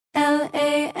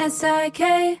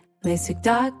LASIK,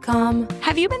 LASIK.com.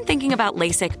 Have you been thinking about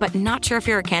LASIK but not sure if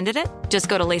you're a candidate? Just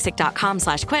go to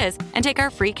LASIK.com/quiz and take our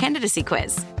free candidacy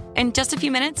quiz. In just a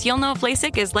few minutes, you'll know if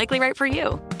LASIK is likely right for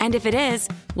you. And if it is,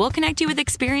 we'll connect you with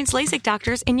experienced LASIK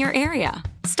doctors in your area.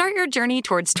 Start your journey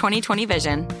towards 20/20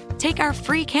 vision. Take our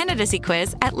free candidacy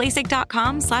quiz at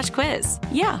LASIK.com/quiz.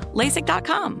 Yeah,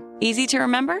 LASIK.com. Easy to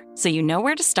remember, so you know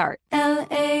where to start.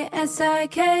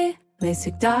 LASIK,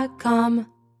 LASIK.com.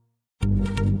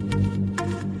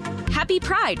 Happy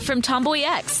Pride from Tomboy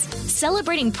X,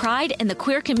 celebrating pride and the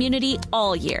queer community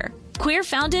all year. Queer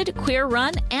founded, queer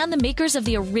run, and the makers of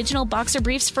the original boxer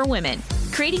briefs for women,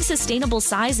 creating sustainable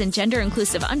size and gender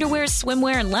inclusive underwear,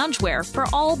 swimwear, and loungewear for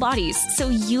all bodies so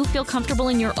you feel comfortable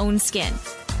in your own skin.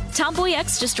 Tomboy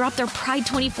X just dropped their Pride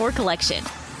 24 collection,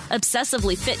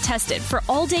 obsessively fit tested for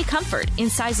all day comfort in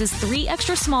sizes 3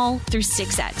 extra small through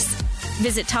 6X.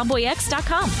 Visit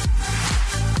tomboyx.com.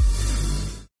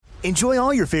 Enjoy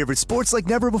all your favorite sports like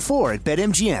never before at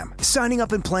BetMGM. Signing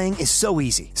up and playing is so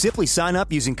easy. Simply sign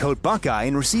up using code Buckeye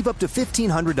and receive up to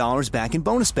 $1,500 back in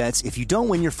bonus bets if you don't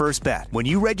win your first bet. When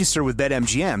you register with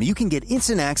BetMGM, you can get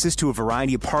instant access to a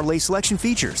variety of parlay selection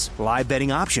features, live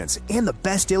betting options, and the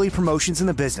best daily promotions in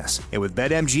the business. And with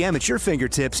BetMGM at your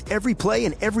fingertips, every play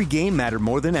and every game matter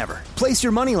more than ever. Place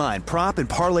your moneyline, prop, and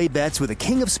parlay bets with the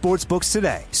king of sportsbooks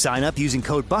today. Sign up using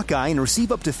code Buckeye and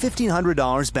receive up to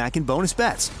 $1,500 back in bonus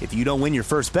bets if you don't win your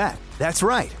first bet. That's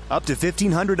right, up to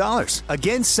 $1,500.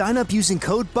 Again, sign up using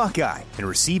code Buckeye and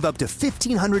receive up to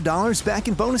 $1,500 back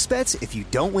in bonus bets if you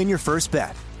don't win your first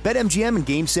bet. BetMGM and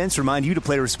GameSense remind you to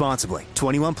play responsibly.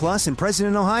 21 plus and present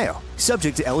in Ohio.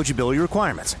 Subject to eligibility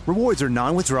requirements. Rewards are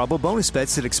non-withdrawable bonus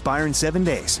bets that expire in 7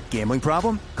 days. Gambling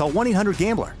problem? Call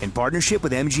 1-800-GAMBLER in partnership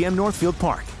with MGM Northfield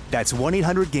Park. That's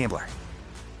 1-800-GAMBLER.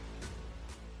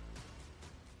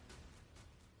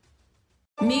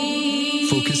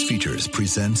 Focus Features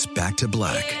presents Back to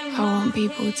Black. I want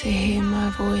people to hear my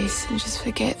voice and just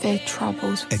forget their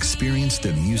troubles. Experience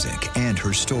the music and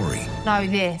her story. Know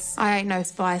this, I ain't no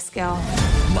Spice Girl.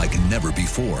 Like never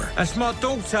before. That's my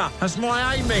daughter. That's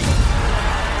my Amy.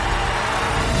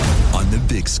 On the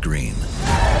big screen.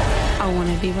 I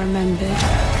want to be remembered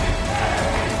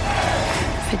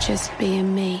for just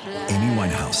being me. Amy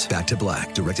Winehouse, Back to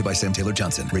Black, directed by Sam Taylor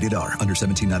Johnson. Rated R, under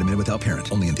 17, not a minute without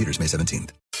parent. Only in theaters May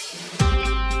 17th.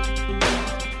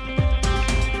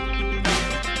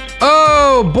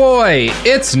 Oh boy,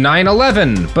 it's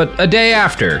 9/11, but a day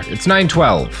after. It's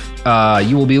 9/12.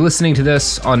 You will be listening to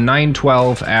this on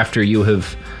 9/12 after you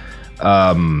have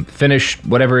finished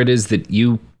whatever it is that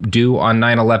you do on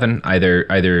 9/11.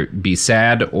 Either be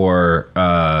sad or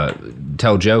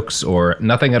tell jokes or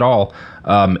nothing at all.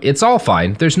 It's all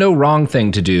fine. There's no wrong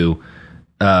thing to do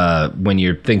when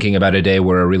you're thinking about a day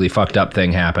where a really fucked up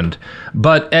thing happened.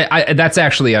 But that's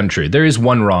actually untrue. There is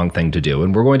one wrong thing to do,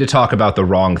 and we're going to talk about the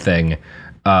wrong thing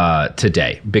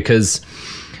today, because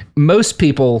most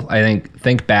people, I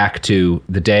think back to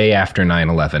the day after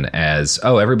 9/11 as,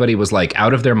 oh, everybody was like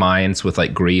out of their minds with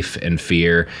like grief and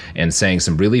fear and saying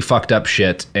some really fucked up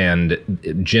shit and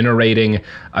generating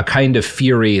a kind of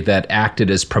fury that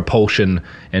acted as propulsion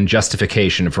and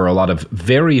justification for a lot of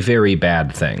very, very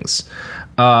bad things.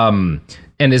 And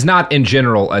is not in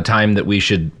general a time that we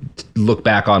should look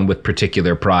back on with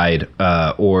particular pride,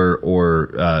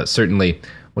 or certainly,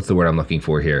 what's the word I'm looking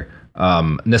for here?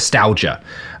 Nostalgia.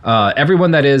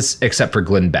 Everyone that is, except for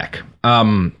Glenn Beck.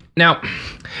 Now,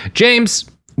 James,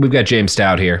 we've got James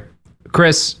Stout here.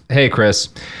 Chris, hey Chris,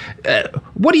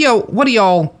 what do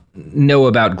y'all know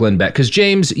about Glenn Beck? Because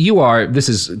James, you are, this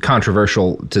is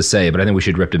controversial to say, but I think we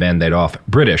should rip the Band-Aid off,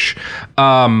 British.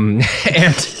 And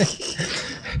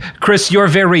Chris, you're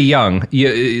very young,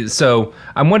 so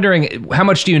I'm wondering, how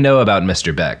much do you know about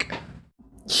Mr. Beck?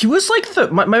 He was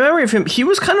like my memory of him, he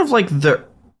was kind of like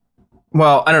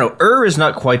well, I don't know, is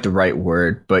not quite the right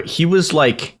word, but he was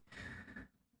like,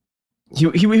 he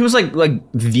was like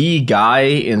the guy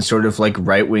in sort of like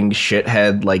right-wing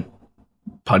shithead, like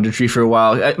punditry for a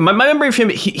while. My memory of him,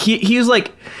 he was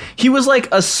like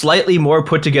a slightly more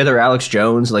put together Alex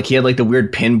Jones. Like he had like the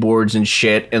weird pin boards and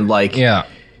shit, and like, yeah.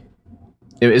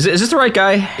 Is this the right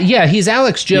guy? Yeah, he's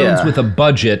Alex Jones with a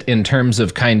budget in terms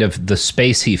of kind of the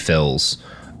space he fills.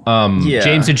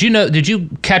 James, did you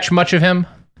catch much of him?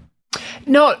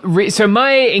 So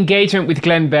my engagement with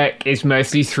Glenn Beck is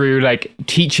mostly through like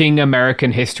teaching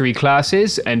American history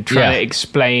classes and trying to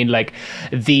explain like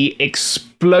the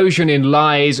explosion in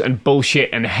lies and bullshit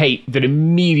and hate that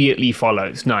immediately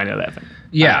follows 9/11.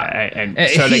 Yeah.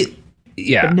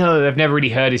 But no, I've never really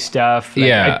heard his stuff.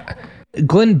 Like,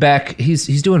 Glenn Beck,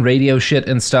 he's doing radio shit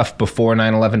and stuff before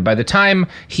 9/11. By the time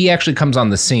he actually comes on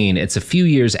the scene, it's a few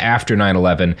years after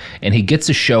 9/11, and he gets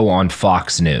a show on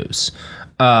Fox News.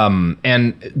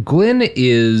 And Glenn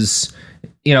is,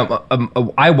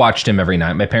 I watched him every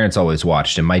night. My parents always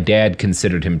watched him. My dad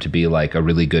considered him to be like a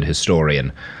really good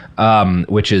historian,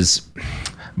 which is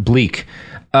bleak.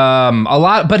 A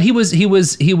lot, but he was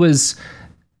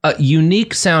a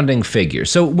unique sounding figure.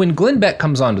 So when Glenn Beck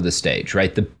comes onto the stage,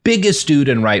 right, the biggest dude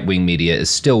in right-wing media is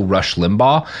still Rush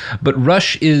Limbaugh, but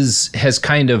Rush has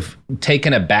kind of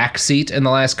taken a back seat in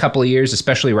the last couple of years,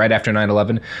 especially right after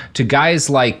 9/11, to guys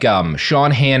like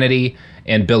Sean Hannity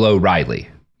and Bill O'Reilly.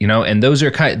 And those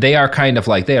are they are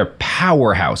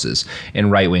powerhouses in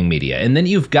right-wing media. And then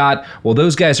you've got,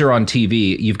 those guys are on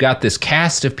TV. You've got this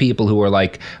cast of people who are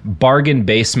like bargain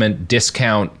basement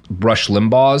discount Rush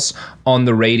Limbaughs on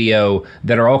the radio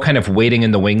that are all kind of waiting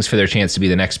in the wings for their chance to be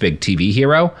the next big TV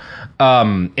hero.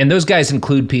 And those guys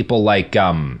include people like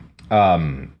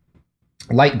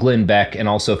Glenn Beck and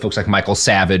also folks like Michael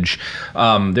Savage.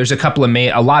 There's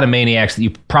a lot of maniacs that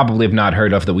you probably have not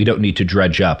heard of that we don't need to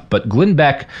dredge up. But Glenn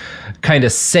Beck kind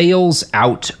of sails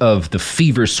out of the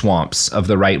fever swamps of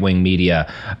the right-wing media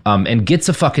and gets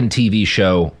a fucking TV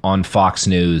show on Fox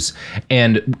News.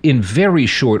 And in very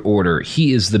short order,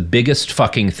 he is the biggest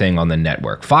fucking thing on the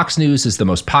network. Fox News is the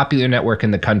most popular network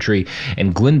in the country,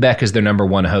 and Glenn Beck is their number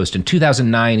one host. In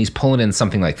 2009, he's pulling in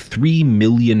something like 3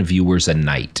 million viewers a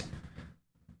night.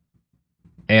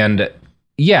 And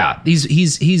yeah,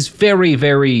 he's very,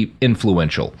 very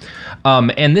influential.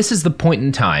 And this is the point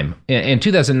in time. In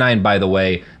 2009, by the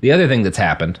way, the other thing that's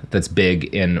happened that's big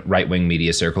in right-wing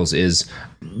media circles is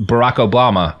Barack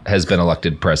Obama has been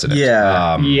elected president.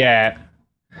 Yeah.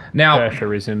 Now,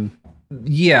 birtherism.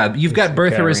 Yeah, you've got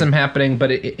birtherism happening,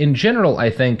 but in general, I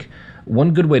think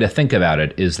one good way to think about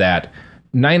it is that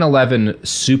 9/11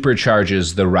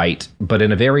 supercharges the right, but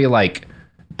in a very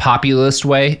populist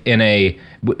way,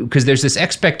 because there's this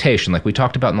expectation, like we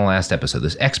talked about in the last episode,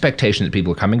 this expectation that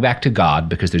people are coming back to God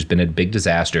because there's been a big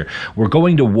disaster. We're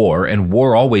going to war, and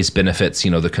war always benefits,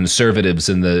 the conservatives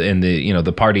and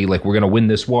the party. Like, we're going to win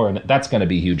this war, and that's going to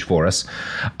be huge for us.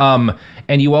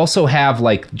 And you also have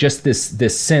just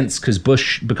this sense, because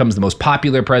Bush becomes the most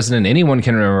popular president anyone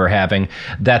can remember having,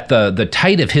 that the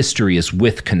tide of history is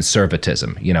with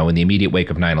conservatism, in the immediate wake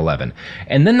of 9/11.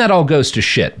 And then that all goes to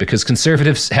shit because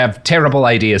conservatives have terrible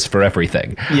ideas for everything.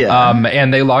 Yeah.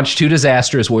 And they launched 2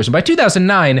 disastrous wars. And by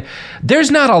 2009,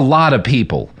 there's not a lot of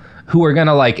people who are going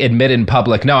to admit in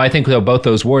public, no, I think both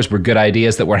those wars were good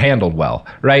ideas that were handled well,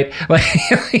 right?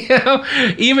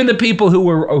 Even the people who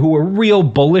were real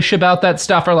bullish about that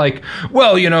stuff are like,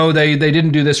 well, they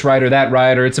didn't do this right or that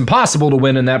right, or it's impossible to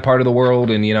win in that part of the world.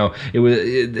 And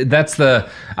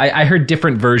I heard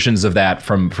different versions of that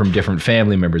from different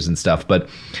family members and stuff. But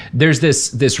there's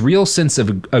this real sense of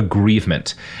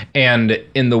aggrievement, and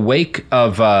in the wake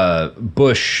of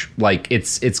Bush,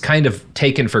 it's kind of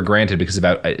taken for granted because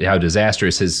about how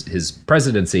disastrous his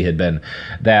presidency had been,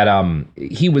 that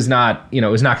he was not, it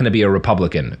was not going to be a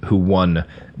Republican who won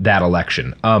that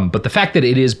election. But the fact that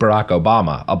it is Barack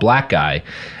Obama, a black guy,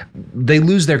 they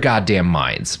lose their goddamn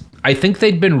minds. I think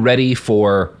they'd been ready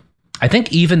for, I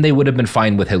think even they would have been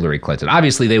fine with Hillary Clinton.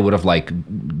 Obviously, they would have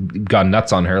gone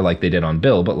nuts on her like they did on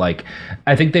Bill, but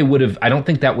I think they would have. I don't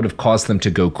think that would have caused them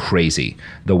to go crazy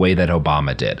the way that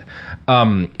Obama did.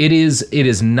 It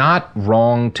is not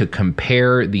wrong to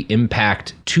compare the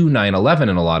impact to 9/11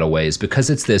 in a lot of ways, because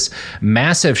it's this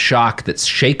massive shock that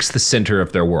shakes the center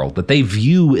of their world that they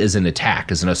view as an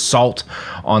attack, as an assault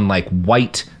on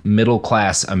white middle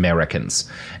class Americans.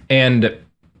 And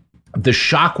the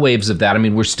shockwaves of that,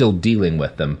 we're still dealing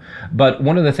with them. But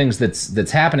one of the things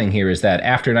that's happening here is that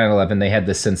after 9/11, they had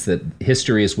this sense that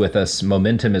history is with us,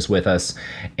 momentum is with us.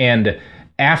 And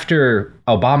after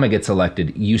Obama gets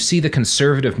elected, you see the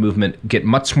conservative movement get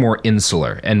much more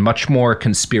insular and much more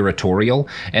conspiratorial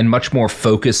and much more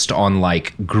focused on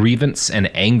grievance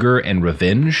and anger and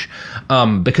revenge,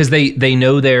 because they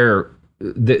know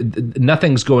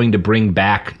nothing's going to bring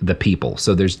back the people.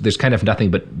 So there's kind of nothing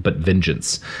but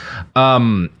vengeance.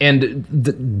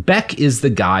 And Beck is the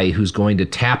guy who's going to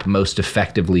tap most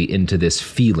effectively into this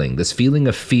feeling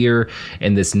of fear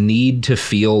and this need to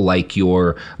feel like you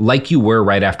were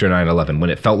right after 9/11,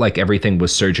 when it felt like everything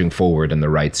was surging forward in the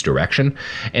right's direction.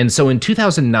 And so in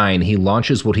 2009, he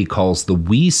launches what he calls the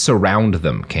We Surround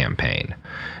Them campaign.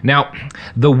 Now,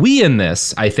 the we in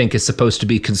this, I think, is supposed to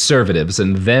be conservatives,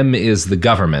 and them is the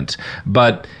government.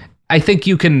 But I think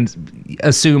you can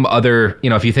assume other,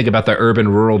 if you think about the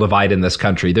urban-rural divide in this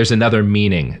country, there's another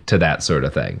meaning to that sort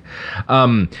of thing.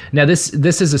 Now, this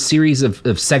is a series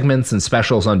of segments and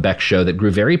specials on Beck's show that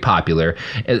grew very popular.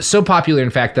 So popular, in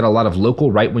fact, that a lot of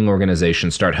local right-wing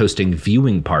organizations start hosting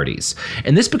viewing parties.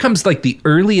 And this becomes like the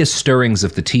earliest stirrings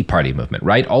of the Tea Party movement,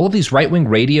 right? All of these right-wing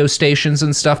radio stations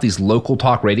and stuff, these local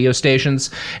talk radio stations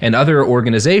and other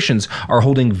organizations are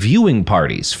holding viewing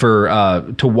parties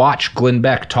to watch Glenn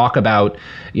Beck talk about,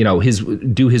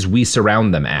 his We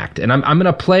Surround Them act. And I'm going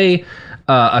to play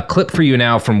a clip for you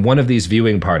now from one of these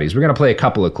viewing parties. We're going to play a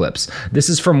couple of clips. This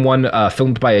is from one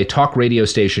filmed by a talk radio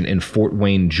station in Fort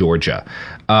Wayne, Georgia.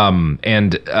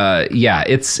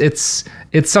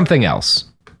 It's something else.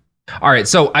 All right,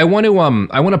 so I want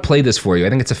to play this for you. I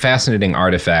think it's a fascinating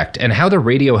artifact, and how the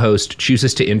radio host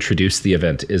chooses to introduce the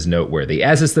event is noteworthy,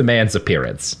 as is the man's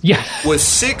appearance. Yeah. With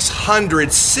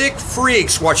 600 sick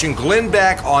freaks watching Glenn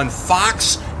Beck on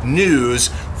Fox News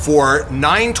for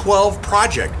 9/12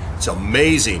 Project. It's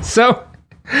amazing. So...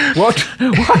 What?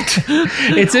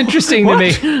 It's interesting to me.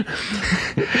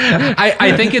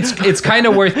 I think it's kind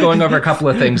of worth going over a couple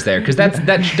of things there, because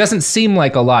that doesn't seem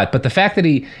like a lot, but the fact that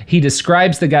he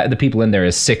describes the people in there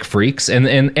as sick freaks, and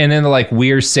then like,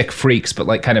 we're sick freaks, but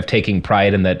like kind of taking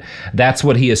pride in that's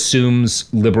what he assumes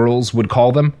liberals would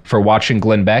call them for watching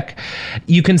Glenn Beck.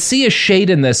 You can see a shade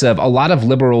in this of a lot of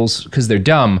liberals, because they're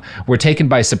dumb, were taken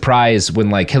by surprise when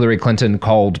like Hillary Clinton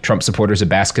called Trump supporters a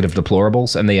basket of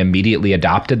deplorables, and they immediately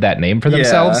adopted that name for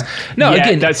themselves. No,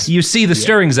 again, you see the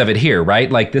stirrings of it here,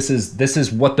 right? Like this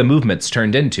is what the movement's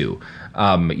turned into.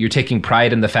 You're taking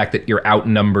pride in the fact that you're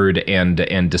outnumbered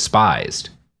and despised.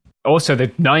 Also, the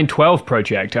 9/12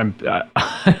 Project. I'm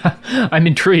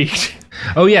intrigued.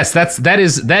 Oh yes, that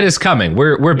is coming.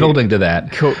 We're building to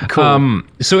that. Cool.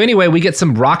 So anyway, we get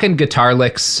some rockin' guitar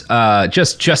licks,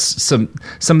 just some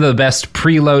of the best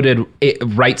preloaded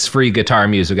rights-free guitar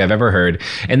music I've ever heard,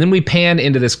 and then we pan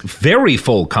into this very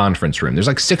full conference room. There's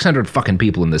like 600 fucking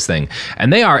people in this thing,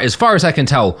 and they are, as far as I can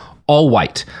tell, all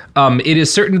white. It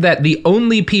is certain that the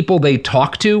only people they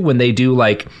talk to when they do,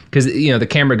 like, because the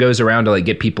camera goes around to like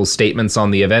get people's statements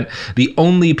on the event, the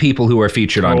only people who are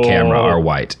featured on camera are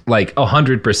white, like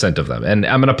 100% of them. And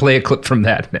I'm gonna play a clip from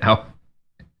that now.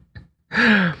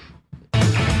 Steve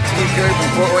Curry from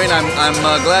Fort Wayne. I'm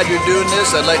glad you're doing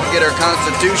this. I'd like to get our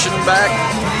Constitution back.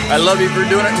 I love you for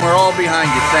doing it, and we're all behind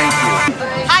you. Thank you.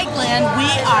 Hi, Glenn. We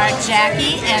are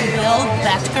Jackie and Bill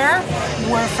Betker.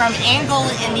 We're from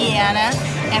Angola, Indiana,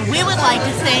 and we would like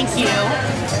to thank you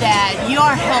that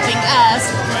you're helping us,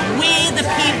 we the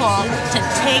people, to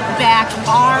take back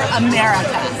our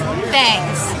America.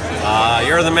 Thanks.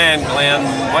 You're the man, Glenn.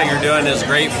 What you're doing is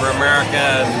great for America,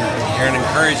 and you're an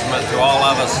encouragement to all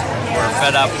of us who are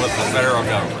fed up with the federal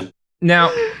government. Now...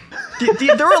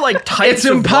 there are like types it's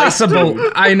impossible.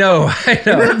 I know.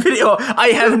 That video I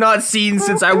have not seen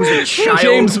since I was a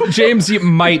child. James, you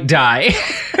might die.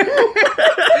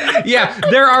 Yeah,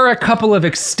 there are a couple of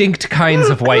extinct kinds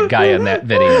of white guy in that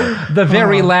video. The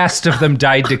very last of them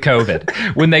died to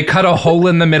COVID when they cut a hole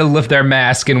in the middle of their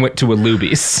mask and went to a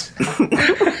Luby's.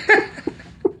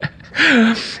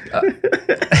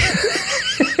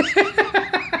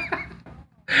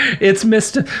 It's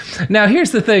missed. Now,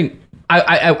 here's the thing.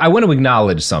 I want to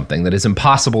acknowledge something that is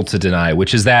impossible to deny,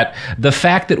 which is that the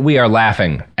fact that we are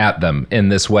laughing at them in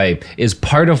this way is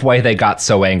part of why they got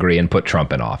so angry and put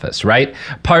Trump in office, right?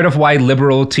 Part of why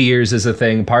liberal tears is a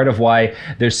thing, part of why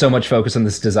there's so much focus on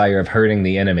this desire of hurting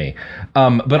the enemy.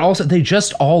 But also, they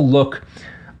just all look...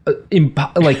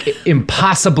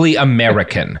 impossibly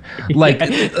American, These are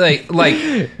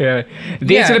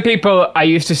the people I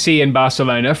used to see in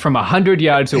Barcelona from 100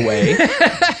 yards away,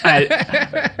 and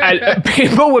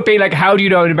people would be like, "How do you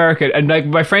know in America?" And like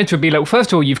my friends would be like,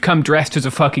 "First of all, you've come dressed as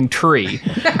a fucking tree."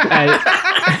 And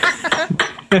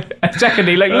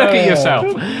secondly, like, look at yourself.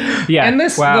 Yeah, and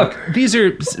this look. These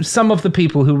are some of the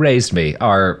people who raised me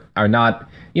are not.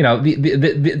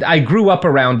 I grew up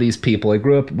around these people. I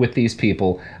grew up with these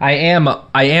people. I am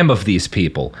of these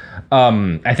people.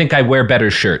 I think I wear better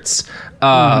shirts.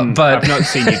 But I've not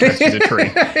seen you dressed as a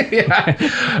tree. Yeah.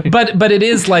 But it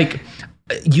is like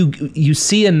you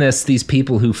see in this these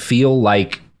people who feel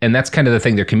like, and that's kind of the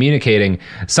thing they're communicating,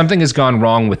 something has gone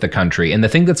wrong with the country. And the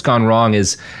thing that's gone wrong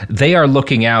is they are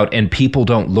looking out and people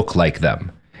don't look like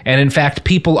them. And in fact,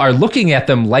 people are looking at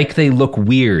them like they look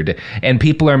weird, and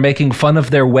people are making fun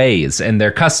of their ways and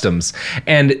their customs.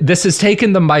 And this has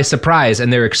taken them by surprise,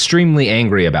 and they're extremely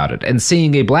angry about it. And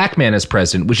seeing a black man as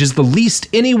president, which is the least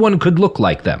anyone could look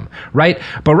like them, right?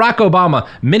 Barack Obama,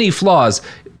 many flaws,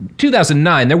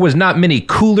 2009, there was not many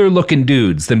cooler looking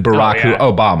dudes than Barack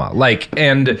Obama. Like,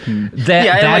 and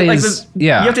you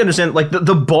have to understand, like,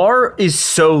 the bar is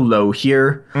so low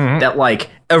here that, like,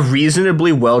 a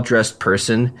reasonably well-dressed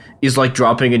person is like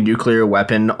dropping a nuclear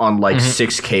weapon on like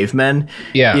 6 cavemen.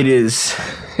 Yeah. It is.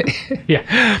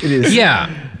 It is. Yeah.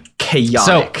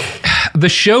 Chaotic. So the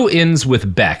show ends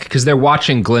with Beck because they're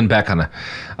watching Glenn Beck on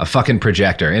a fucking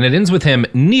projector, and it ends with him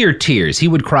near tears. He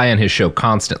would cry on his show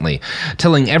constantly,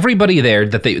 telling everybody there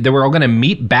that they were all going to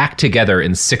meet back together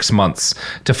in 6 months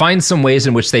to find some ways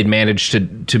in which they'd managed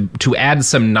to add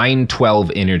some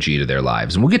 9/12 energy to their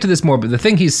lives. And we'll get to this more, but the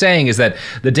thing he's saying is that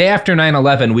the day after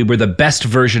 9/11, we were the best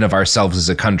version of ourselves as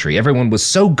a country. Everyone was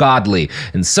so godly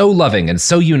and so loving and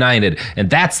so united,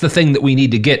 and that's the thing that we need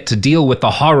to get to deal with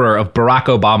the horror of Barack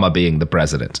Obama being the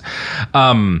president.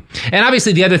 And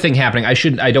obviously the other thing happening,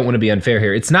 I don't want to be unfair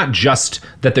here. It's not just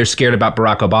that they're scared about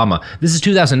Barack Obama. This is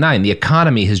 2009. The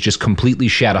economy has just completely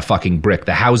shat a fucking brick.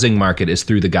 The housing market is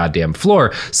through the goddamn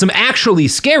floor. Some actually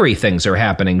scary things are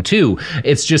happening too.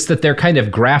 It's just that they're kind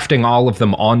of grafting all of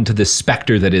them onto the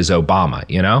specter that is Obama,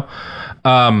 you know?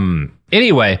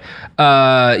 Anyway,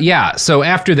 so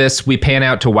after this, we pan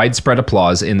out to widespread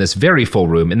applause in this very full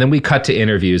room, and then we cut to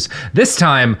interviews. This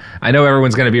time, I know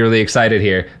everyone's going to be really excited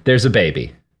here. There's a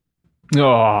baby.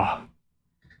 Oh.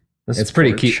 It's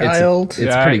pretty cute. Child.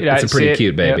 It's a pretty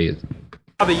cute baby. Yep.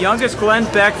 The youngest Glenn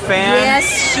Beck fan. Yes,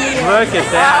 she is. Look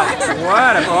at that.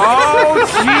 Oh,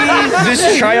 jeez.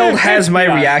 This child has my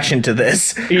reaction to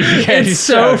this. It's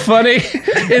so funny.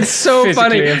 It's so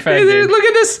funny. Offended. Look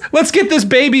at this. Let's get this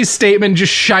baby's statement.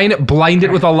 Just shine it, blind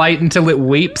it with a light until it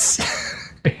weeps.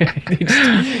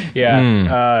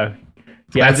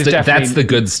 That's the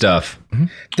good stuff.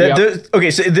 Okay,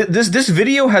 so this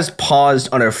video has paused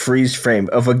on a freeze frame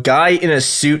of a guy in a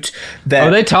suit that...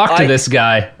 Oh, they talk to this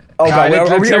guy. Oh, God,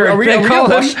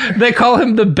 they call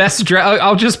him the best dress.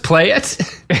 I'll just play it.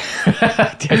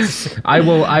 I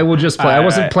will just play. I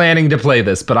wasn't planning to play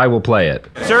this, but I will play it.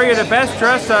 Sir, you're the best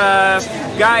dressed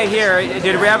guy here.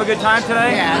 Did we have a good time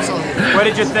today? Yeah, absolutely. What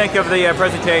did you think of the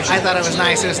presentation? I thought it was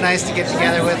nice. It was nice to get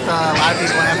together with a lot of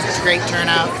people and have such a great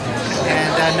turnout,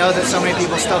 and know that so many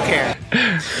people still care.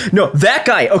 No, that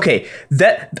guy. Okay,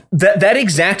 that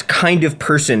exact kind of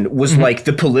person was like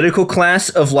the political class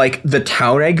of like the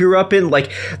town I grew up in. Like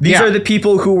these are the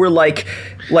people who were like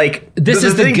this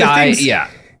is the guy.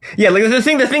 Yeah, like the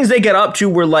things they get up to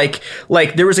were like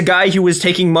there was a guy who was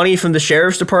taking money from the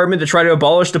sheriff's department to try to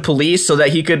abolish the police so that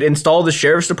he could install the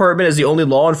sheriff's department as the only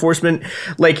law enforcement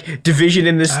like division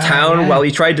in this town while he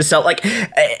tried to sell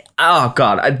oh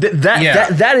God,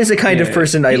 that is the kind of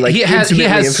person I like. He has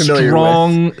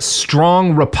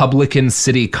strong Republican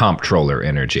city comptroller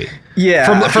energy.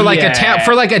 Yeah, for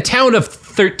a town of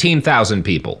 13,000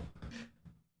 people.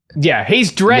 Yeah,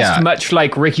 he's dressed much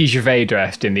like Ricky Gervais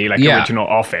dressed in the original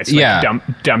Office.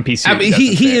 Dumpy suit. I mean,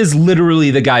 he is literally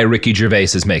the guy Ricky Gervais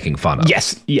is making fun of.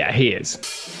 Yes, yeah, he is.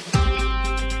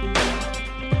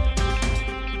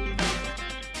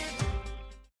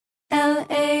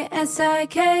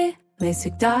 LASIK,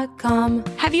 LASIK.com.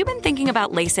 Have you been thinking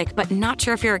about LASIK but not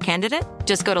sure if you're a candidate?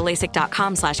 Just go to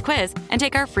LASIK.com/quiz and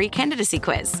take our free candidacy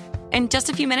quiz. In just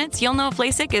a few minutes, you'll know if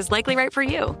LASIK is likely right for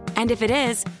you. And if it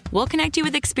is, we'll connect you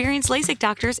with experienced LASIK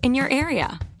doctors in your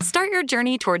area. Start your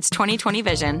journey towards 20/20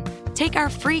 vision. Take our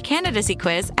free candidacy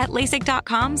quiz at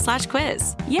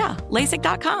LASIK.com/quiz. Yeah,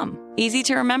 LASIK.com. Easy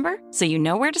to remember, so you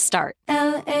know where to start.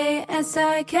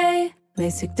 LASIK,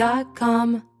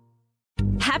 LASIK.com.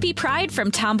 Happy Pride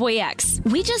from Tomboy X.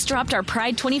 We just dropped our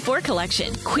Pride 24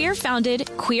 collection. Queer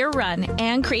founded, queer run,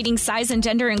 and creating size and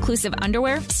gender inclusive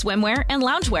underwear, swimwear, and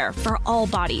loungewear for all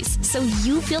bodies, so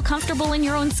you feel comfortable in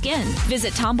your own skin.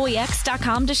 Visit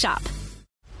tomboyx.com to shop.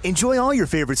 Enjoy all your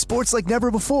favorite sports like never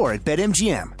before at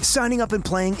BetMGM. Signing up and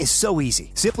playing is so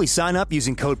easy. Simply sign up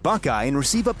using code Buckeye and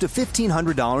receive up to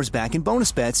 $1,500 back in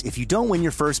bonus bets if you don't win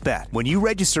your first bet. When you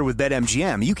register with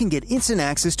BetMGM, you can get instant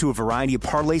access to a variety of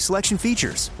parlay selection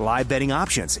features, live betting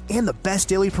options, and the best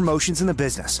daily promotions in the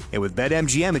business. And with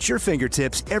BetMGM at your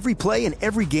fingertips, every play and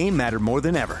every game matter more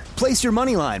than ever. Place your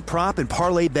moneyline, prop, and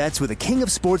parlay bets with the king of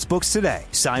sportsbooks today.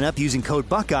 Sign up using code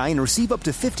Buckeye and receive up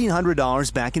to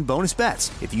 $1,500 back in bonus bets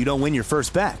if you don't win your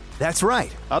first bet. That's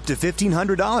right, up to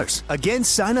 $1,500. Again,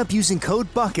 sign up using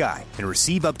code Buckeye and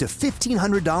receive up to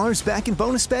 $1,500 back in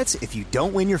bonus bets if you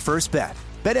don't win your first bet.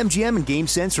 BetMGM and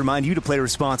GameSense remind you to play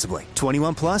responsibly.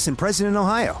 21 plus and present in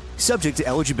Ohio. Subject to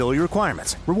eligibility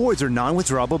requirements. Rewards are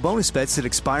non-withdrawable bonus bets that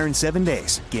expire in 7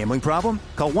 days. Gambling problem?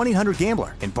 Call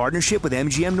 1-800-GAMBLER in partnership with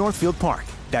MGM Northfield Park.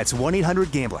 That's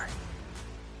 1-800-GAMBLER.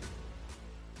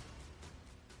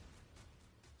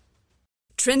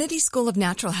 Trinity School of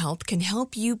Natural Health can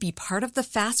help you be part of the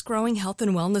fast-growing health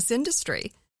and wellness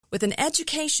industry. With an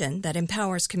education that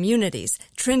empowers communities,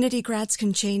 Trinity grads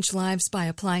can change lives by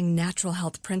applying natural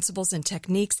health principles and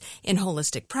techniques in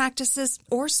holistic practices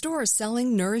or stores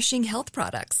selling nourishing health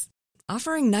products.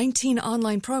 Offering 19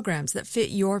 online programs that fit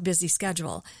your busy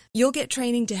schedule, you'll get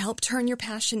training to help turn your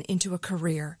passion into a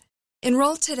career.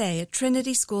 Enroll today at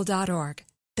trinityschool.org.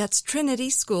 That's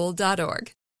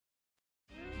trinityschool.org.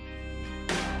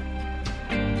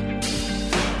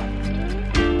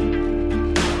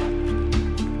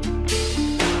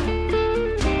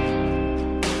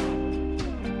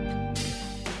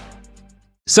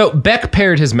 So Beck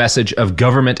paired his message of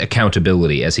government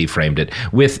accountability, as he framed it,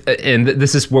 with, and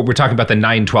this is what we're talking about, the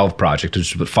 9/12 Project,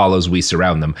 which is what follows We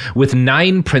Surround Them, with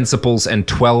 9 principles and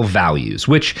 12 values,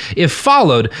 which, if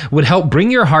followed, would help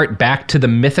bring your heart back to the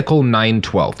mythical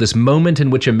 9/12, this moment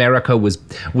in which America was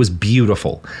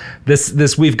beautiful.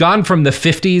 This we've gone from the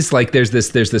 50s, like there's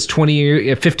this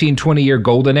 15-20 year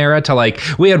golden era, to like,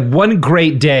 we had one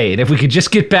great day, and if we could just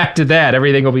get back to that,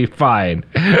 everything will be fine.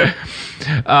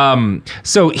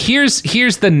 So here's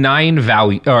the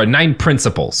 9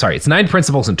 principles. Sorry, it's 9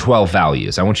 principles and 12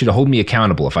 values. I want you to hold me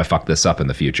accountable if I fuck this up in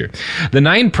the future. The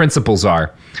 9 principles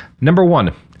are: number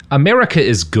 1, America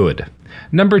is good.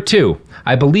 Number 2,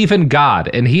 I believe in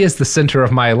God and he is the center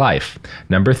of my life.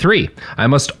 Number 3, I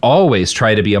must always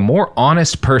try to be a more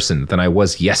honest person than I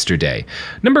was yesterday.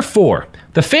 Number 4,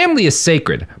 the family is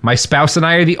sacred. My spouse and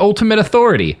I are the ultimate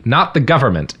authority, not the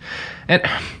government. And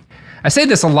I say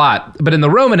this a lot, but in the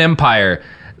Roman Empire,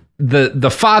 the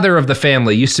father of the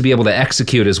family used to be able to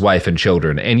execute his wife and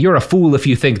children, and you're a fool if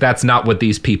you think that's not what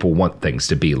these people want things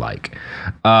to be like.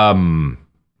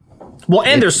 Well,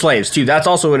 and they're slaves, too. That's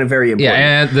also a very important.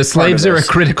 Yeah, and the slaves are a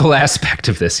critical aspect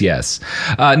of this, yes.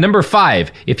 Number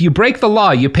 5, if you break the law,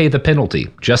 you pay the penalty.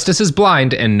 Justice is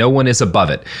blind and no one is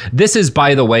above it. This is,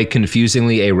 by the way,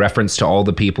 confusingly a reference to all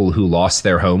the people who lost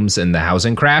their homes in the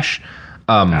housing crash.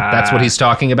 That's what he's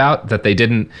talking about, that they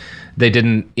didn't,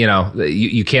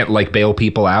 you can't like bail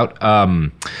people out.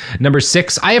 Number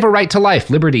 6, I have a right to life,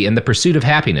 liberty, and the pursuit of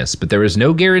happiness, but there is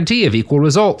no guarantee of equal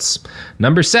results.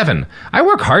 Number 7, I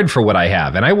work hard for what I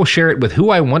have, and I will share it with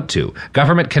who I want to.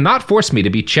 Government cannot force me to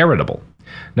be charitable.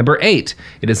 Number 8,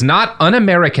 it is not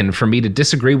un-American for me to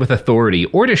disagree with authority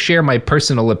or to share my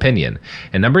personal opinion.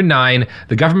 And number 9,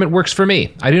 the government works for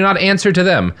me. I do not answer to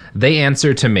them. They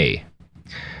answer to me.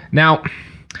 Now,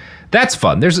 that's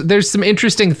fun. There's some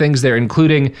interesting things there,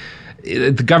 including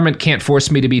the government can't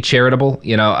force me to be charitable.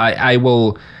 I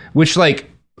will, which like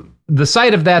the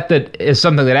side of that is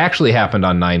something that actually happened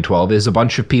on 9/12 is a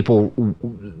bunch of people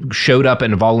showed up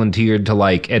and volunteered to,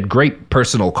 like, at great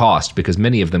personal cost, because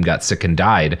many of them got sick and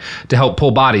died, to help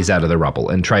pull bodies out of the rubble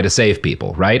and try to save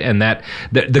people, right? And that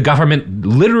the government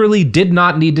literally did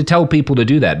not need to tell people to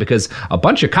do that, because a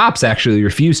bunch of cops actually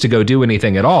refused to go do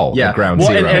anything at all at Ground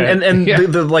Zero. And yeah.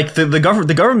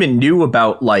 the government knew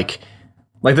about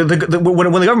when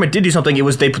the government did do something, it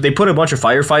was they put a bunch of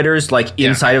firefighters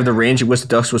inside of the range in which the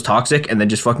dust was toxic, and then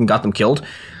just fucking got them killed.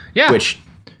 Yeah,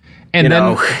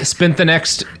 then spent the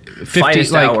next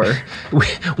 50 hour.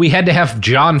 We had to have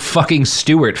John fucking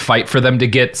Stewart fight for them to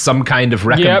get some kind of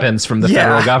recompense from the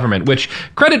federal government, which,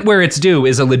 credit where it's due,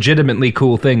 is a legitimately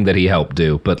cool thing that he helped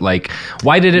do. But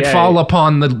why did it fall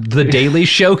upon the Daily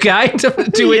Show guy to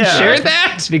ensure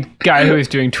that? The guy who was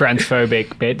doing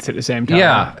transphobic bits at the same time.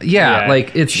 Yeah.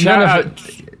 It's none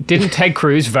of. Didn't Ted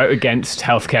Cruz vote against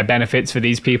healthcare benefits for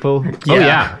these people?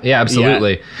 Yeah. Yeah,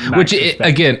 absolutely. Yeah, which,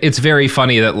 again, it's very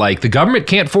funny that the government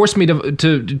can't force me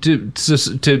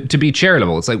to be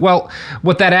charitable. It's like, well,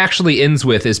 what that actually ends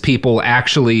with is people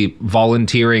actually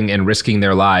volunteering and risking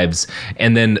their lives,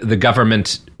 and then the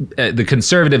government, the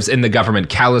conservatives in the government,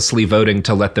 callously voting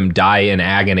to let them die in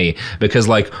agony because,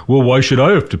 well, why should I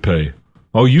have to pay?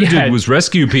 All you did was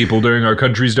rescue people during our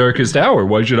country's darkest hour.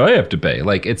 Why should I have to pay?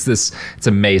 It's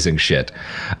amazing shit.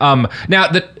 Now,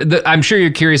 I'm sure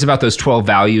you're curious about those 12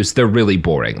 values. They're really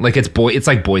boring. It's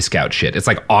like Boy Scout shit. It's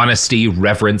like honesty,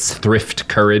 reverence, thrift,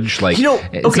 courage.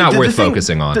 It's not worth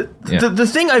focusing on. The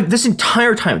thing this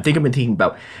entire time I've been thinking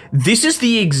about, this is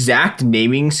the exact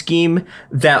naming scheme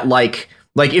that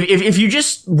if you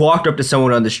just walked up to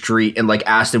someone on the street and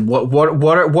asked them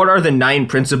what are the 9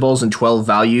 principles and 12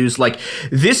 values,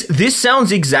 this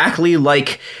sounds exactly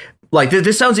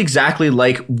this sounds exactly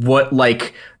like what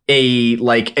a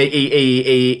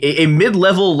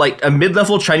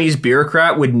mid-level Chinese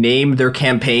bureaucrat would name their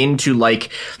campaign to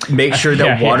make sure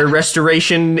that water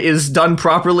restoration is done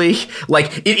properly.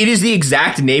 It is the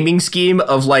exact naming scheme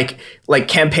of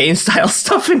campaign style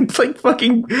stuff in post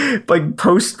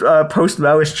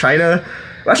Maoist China.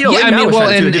 Actually, no,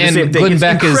 and Glenn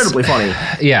Beck is incredibly funny.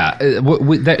 Yeah,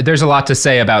 there's a lot to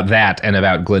say about that and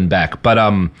about Glenn Beck. But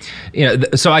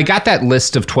so I got that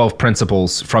list of 12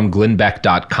 principles from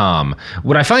glennbeck.com.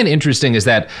 What I find interesting is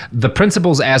that the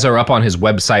principles as are up on his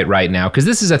website right now, because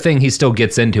this is a thing he still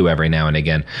gets into every now and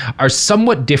again, are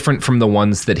somewhat different from the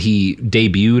ones that he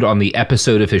debuted on the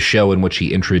episode of his show in which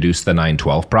he introduced the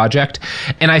 912 Project.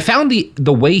 And I found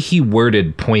the way he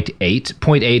worded point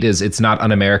 8 is, it's not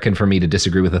un-American for me to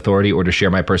disagree with authority or to share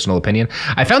my personal opinion.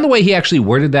 I found the way he actually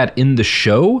worded that in the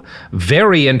show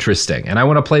very interesting, and I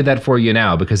want to play that for you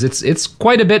now because it's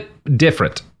quite a bit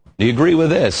different. Do you agree with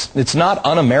this? It's not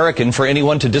un-American for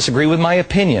anyone to disagree with my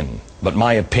opinion, but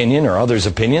my opinion or others'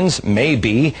 opinions may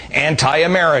be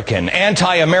anti-American.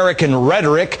 Anti-American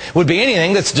rhetoric would be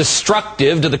anything that's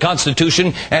destructive to the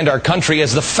Constitution and our country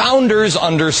as the founders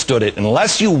understood it,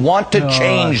 unless you want to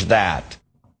change that.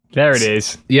 There it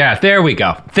is. Yeah, there we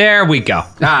go. That's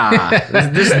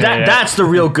the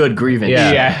real good grievance.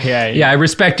 Yeah, I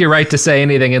respect your right to say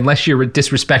anything unless you're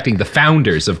disrespecting the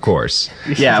founders, of course.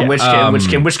 Yeah, in which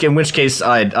case,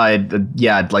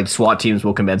 I'd like SWAT teams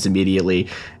will commence immediately,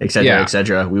 etc.,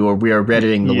 etc. We are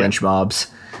readying the lynch mobs.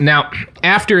 Now,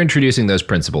 after introducing those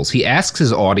principles, he asks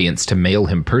his audience to mail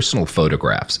him personal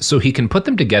photographs so he can put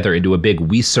them together into a big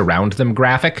 "We Surround Them"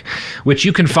 graphic, which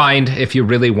you can find if you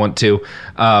really want to.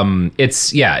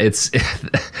 It's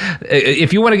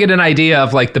if you want to get an idea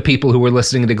of like the people who were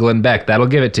listening to Glenn Beck, that'll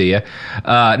give it to you.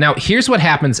 Now, here's what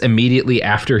happens immediately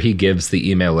after he gives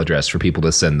the email address for people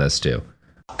to send this to.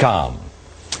 All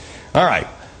right.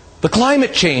 The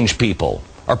climate change people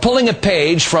are pulling a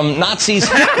page from Nazis'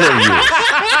 Hitler Youth.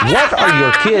 What are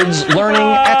your kids learning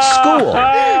at school? Do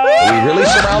we really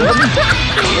surround them?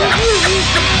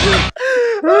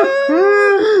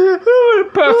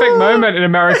 Perfect moment in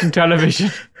American television.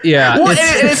 Yeah, well,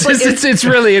 it's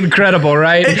really incredible,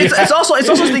 right? It's also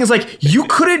things like you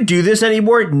couldn't do this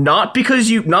anymore, not because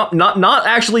not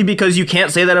actually because you can't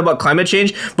say that about climate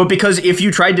change, but because if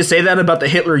you tried to say that about the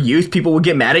Hitler Youth, people would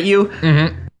get mad at you.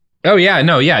 Mm-hmm. Oh yeah,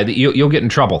 no, yeah, you'll get in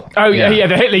trouble. Oh yeah,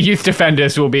 the Hitler Youth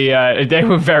defenders will be. They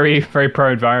were very, very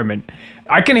pro-environment.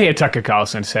 I can hear Tucker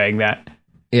Carlson saying that.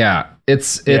 Yeah,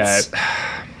 it's.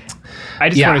 I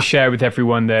just want to share with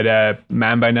everyone that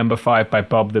Mambo No. 5 by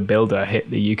Bob the Builder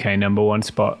hit the UK #1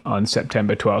 spot on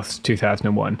September 12th,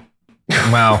 2001.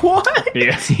 Wow. What?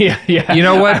 Yeah. You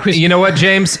know what,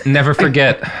 James? Never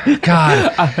forget.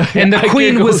 God. And the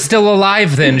Queen was still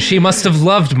alive then. She must have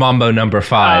loved Mambo No.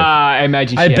 5. I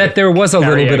imagine I bet there was a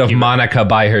little bit of Monica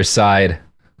by her side.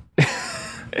 A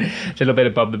little bit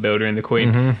of Bob the Builder and the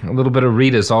Queen. Mm-hmm. A little bit of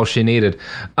Rita's all she needed.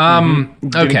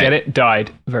 Didn't get it, died.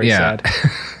 Very sad.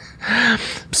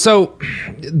 So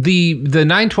the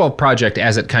 912 Project,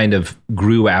 as it kind of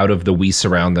grew out of the We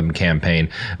Surround Them campaign,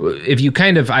 if you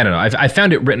kind of, I don't know, I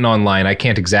found it written online. I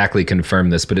can't exactly confirm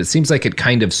this, but it seems like it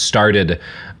kind of started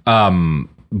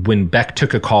when Beck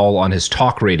took a call on his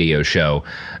talk radio show,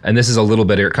 and this is a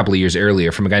couple of years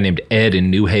earlier, from a guy named Ed in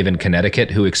New Haven,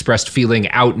 Connecticut, who expressed feeling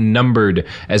outnumbered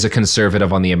as a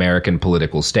conservative on the American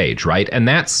political stage, right? And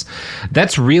that's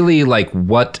really like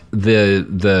what the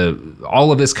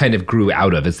all of this kind of grew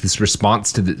out of. It's this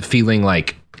response to the feeling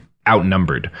like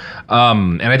outnumbered.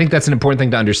 And I think that's an important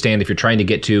thing to understand if you're trying to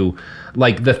get to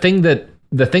like the thing that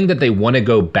they want to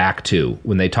go back to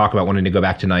when they talk about wanting to go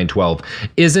back to 9/12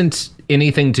 isn't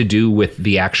anything to do with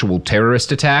the actual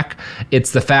terrorist attack.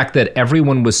 It's the fact that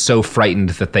everyone was so frightened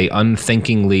that they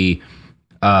unthinkingly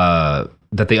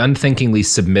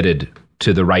submitted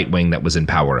to the right wing that was in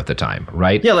power at the time,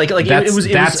 right? Yeah,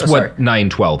 that's what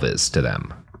 9/12 is to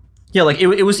them. Yeah, like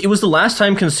it was the last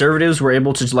time conservatives were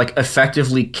able to like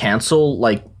effectively cancel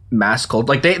like mass cult.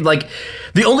 Like they like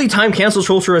the only time cancel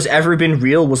culture has ever been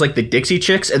real was like the Dixie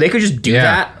Chicks, and they could just do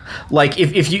that. Like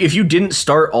if you didn't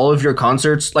start all of your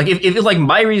concerts, like if like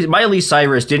Miley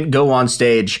Cyrus didn't go on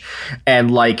stage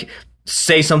and like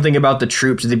say something about the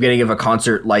troops at the beginning of a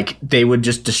concert, like they would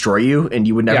just destroy you and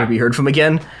you would never be heard from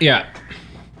again. Yeah,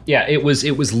 it was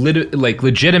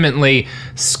legitimately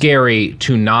scary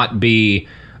to not be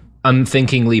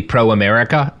unthinkingly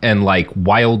pro-America and like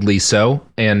wildly so,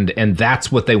 and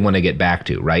that's what they want to get back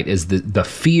to, right? Is the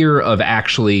fear of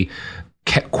actually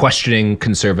questioning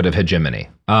conservative hegemony.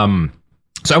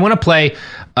 So I want to play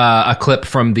a clip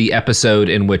from the episode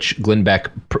in which Glenn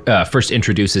Beck first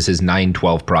introduces his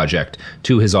 912 Project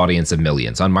to his audience of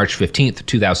millions on March 15th,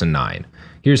 2009.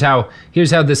 Here's how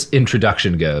this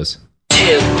introduction goes. 2,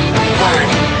 1,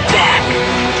 back.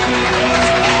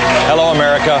 Hello,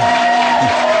 America.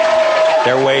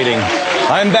 They're waiting.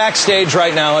 I'm backstage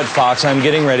right now at Fox. I'm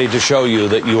getting ready to show you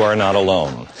that you are not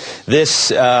alone. This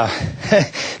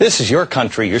is your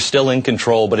country. You're still in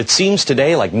control, but it seems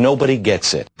today like nobody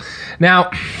gets it.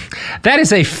 Now, that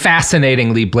is a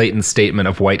fascinatingly blatant statement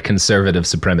of white conservative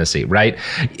supremacy, right?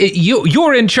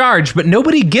 You're in charge, but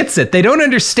nobody gets it. They don't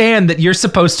understand that you're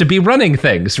supposed to be running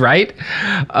things, right?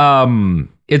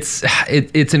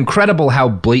 It's incredible how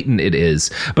blatant it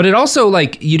is. But it also,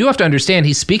 like, you do have to understand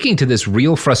he's speaking to this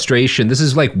real frustration. This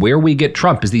is like where we get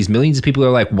Trump, is these millions of people who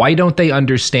are like, why don't they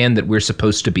understand that we're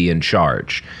supposed to be in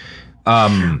charge?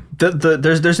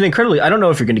 There's an incredibly, I don't know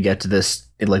if you're going to get to this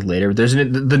like later. There's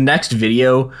the next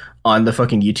video on the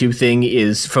fucking YouTube thing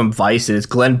is from Vice, and it's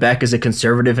Glenn Beck is a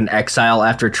conservative in exile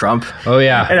after Trump. Oh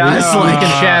yeah, and I was we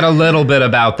can chat a little bit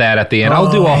about that at the end.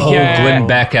 I'll do a whole Glenn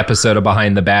Beck episode of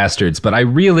Behind the Bastards, but I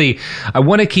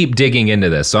want to keep digging into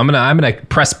this, so I'm gonna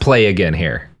press play again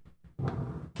here.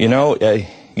 You know,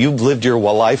 you've lived your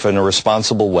life in a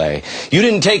responsible way. You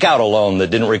didn't take out a loan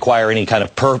that didn't require any kind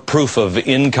of proof of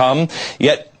income,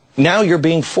 yet now you're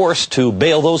being forced to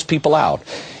bail those people out.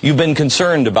 You've been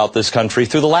concerned about this country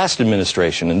through the last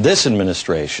administration and this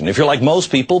administration. If you're like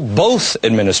most people, both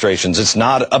administrations, it's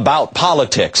not about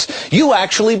politics. You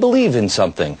actually believe in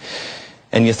something.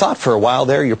 And you thought for a while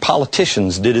there your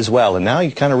politicians did as well. And now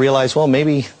you kind of realize, well,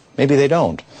 maybe they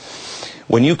don't.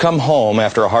 When you come home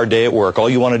after a hard day at work, all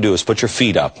you want to do is put your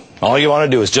feet up. All you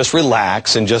want to do is just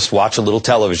relax and just watch a little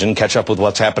television, catch up with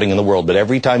what's happening in the world. But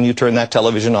every time you turn that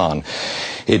television on,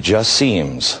 it just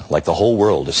seems like the whole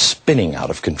world is spinning out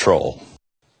of control.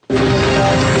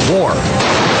 War.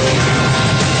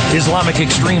 Islamic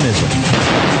extremism.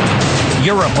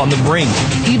 Europe on the brink.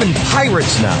 Even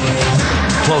pirates now.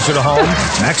 Closer to home,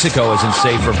 Mexico isn't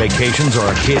safe for vacations or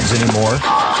our kids anymore.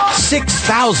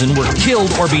 6,000 were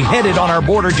killed or beheaded on our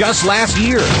border just last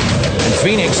year. And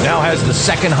Phoenix now has the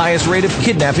second highest rate of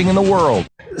kidnapping in the world.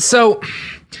 So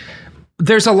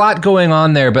there's a lot going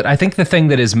on there, but I think the thing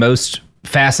that is most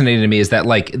fascinating to me is that,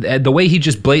 like, the way he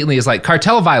just blatantly is like,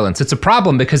 cartel violence, it's a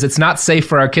problem because it's not safe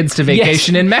for our kids to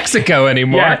vacation in Mexico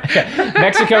anymore. Yeah.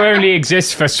 Mexico only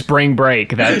exists for spring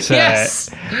break. That's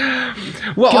yes.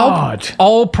 Well,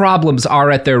 all problems are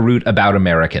at their root about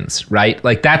Americans, right?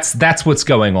 Like that's what's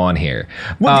going on here.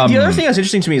 Well, the other thing that's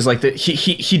interesting to me is like that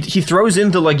he throws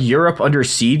in the like Europe under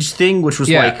siege thing, which was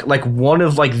like one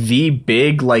of like the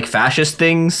big like fascist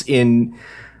things in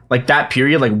like that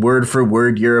period, like word for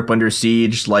word Europe under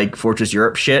siege, like Fortress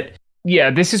Europe shit.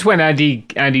 Yeah, this is when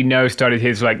Andy No started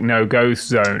his like no-go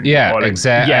zone. Yeah,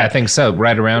 exactly. Yeah, I think so.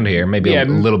 Right around here, maybe a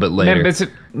little bit later.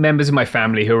 Members of my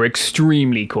family who are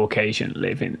extremely Caucasian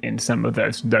live in some of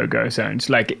those no-go zones.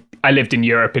 Like, I lived in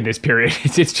Europe in this period.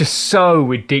 It's just so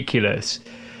ridiculous.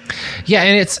 Yeah,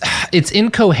 and it's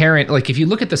incoherent. Like, if you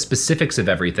look at the specifics of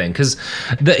everything, because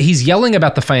he's yelling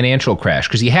about the financial crash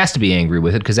because he has to be angry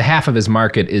with it because half of his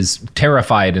market is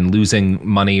terrified and losing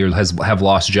money or have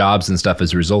lost jobs and stuff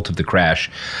as a result of the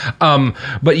crash.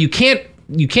 But you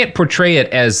can't portray it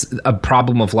as a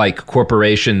problem of like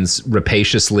corporations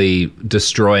rapaciously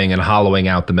destroying and hollowing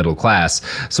out the middle class.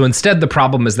 So instead, the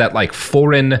problem is that like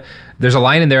there's a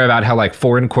line in there about how like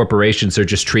foreign corporations are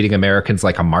just treating Americans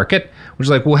like a market, which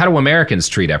is like, well, how do Americans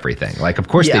treat everything? Like, of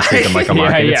course they treat them like a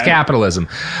market. It's capitalism.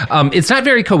 It's not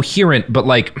very coherent, but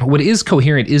like what is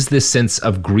coherent is this sense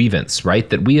of grievance, right?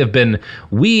 That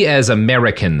we as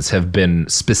Americans have been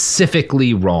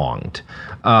specifically wronged.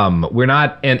 We're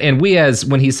not, and we as,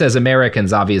 when he says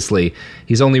Americans, obviously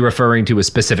he's only referring to a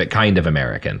specific kind of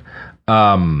American.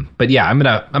 But yeah, I'm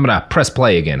gonna press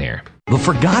play again here. The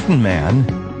forgotten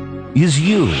man is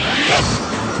you.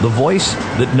 The voice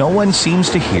that no one seems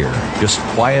to hear, just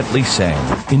quietly saying,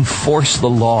 enforce the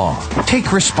law.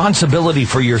 Take responsibility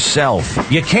for yourself.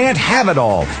 You can't have it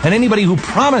all. And anybody who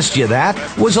promised you that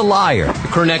was a liar. The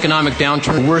current economic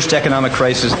downturn. Worst economic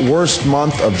crisis. Worst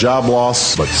month of job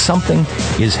loss. But something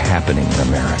is happening in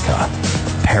America.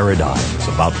 Paradigms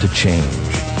about to change.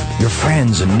 Your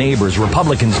friends and neighbors,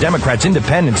 Republicans, Democrats,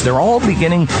 Independents, they're all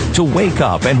beginning to wake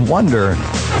up and wonder,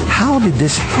 how did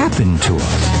this happen to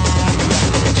us?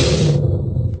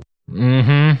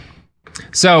 Mm-hmm.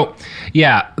 So,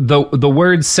 yeah, the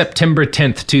words September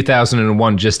 10th,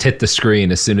 2001 just hit the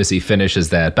screen as soon as he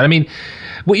finishes that. But I mean,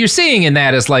 what you're seeing in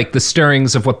that is like the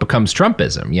stirrings of what becomes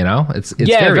Trumpism, you know? It's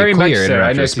very clear much so. in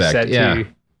retrospect. I noticed that too.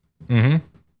 Mm-hmm.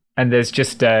 And there's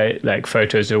just like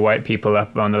photos of white people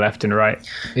up on the left and right.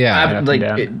 Yeah,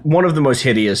 one of the most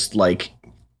hideous like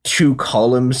 2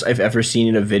 columns I've ever seen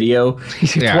in a video.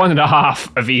 It's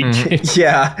 1.5 of each. Mm-hmm.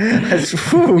 Yeah.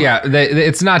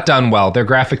 It's not done well. Their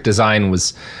graphic design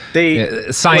was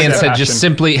science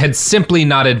had simply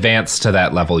not advanced to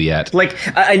that level yet. Like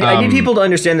I need people to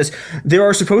understand this. There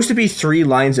are supposed to be 3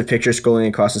 lines of pictures scrolling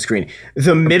across the screen.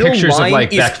 The middle line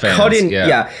is cut in.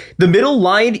 The middle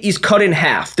line is cut in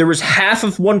half. There was half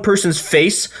of one person's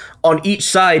face on each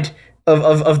side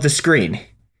of the screen.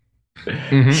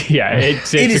 Mm-hmm. Yeah,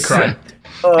 it's a crime.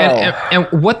 And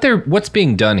what's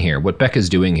being done here, what Becca's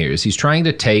doing here, is he's trying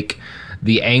to take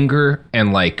the anger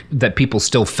and like that people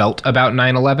still felt about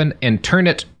 9/11 and turn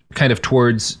it kind of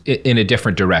towards in a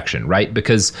different direction, right?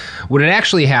 Because what had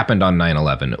actually happened on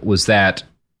 9/11 was that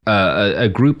a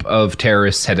group of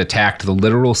terrorists had attacked the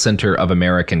literal center of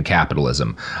American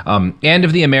capitalism and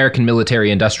of the American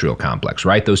military-industrial complex.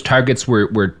 Right, those targets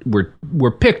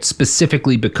were picked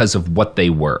specifically because of what they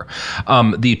were.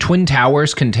 The Twin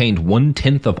Towers contained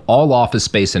 1/10 of all office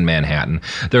space in Manhattan.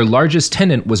 Their largest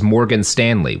tenant was Morgan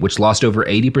Stanley, which lost over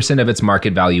 80% of its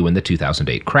market value in the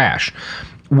 2008 crash.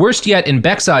 Worst yet, in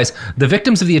Beck's eyes, the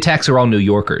victims of the attacks are all New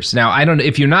Yorkers. Now, I don't know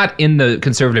if you're not in the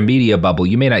conservative media bubble,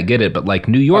 you may not get it, but like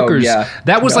New Yorkers,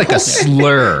 that was like a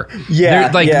slur.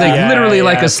 Literally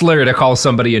like a slur to call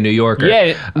somebody a New Yorker.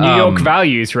 Yeah, New York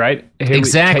values, right?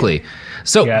 Exactly.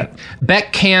 So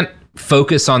Beck can't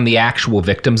focus on the actual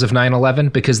victims of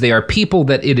 9/11 because they are people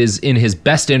that it is in his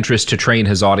best interest to train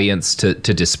his audience to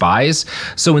despise.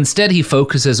 So instead he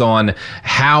focuses on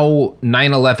how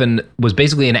 9/11 was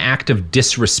basically an act of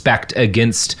disrespect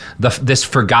against this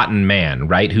forgotten man,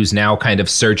 right? Who's now kind of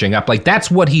surging up. Like that's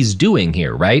what he's doing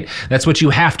here, right? That's what you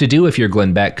have to do if you're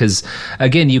Glenn Beck, because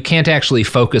again, you can't actually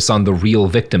focus on the real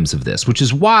victims of this, which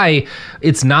is why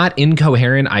it's not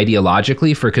incoherent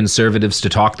ideologically for conservatives to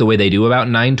talk the way they do about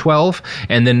 9/12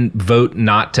 and then vote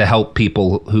not to help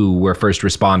people who were first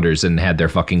responders and had their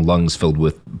fucking lungs filled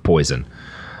with poison.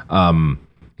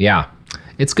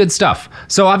 It's good stuff.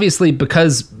 So obviously,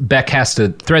 because Beck has to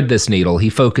thread this needle, he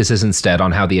focuses instead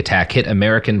on how the attack hit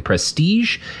American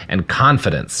prestige and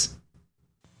confidence.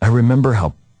 I remember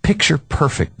how picture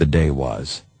perfect the day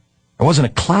was. There wasn't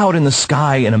a cloud in the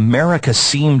sky and America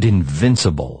seemed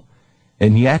invincible.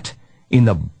 And yet, in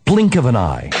the blink of an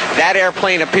eye, that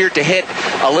airplane appeared to hit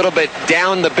a little bit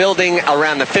down the building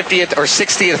around the 50th or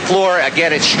 60th floor.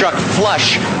 Again, it struck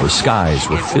flush. Our skies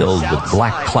were filled with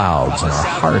black clouds and our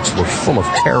hearts were full of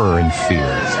terror and fear.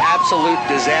 Absolute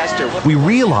disaster. We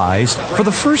realized for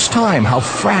the first time how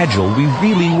fragile we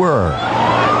really were.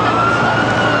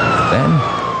 Then,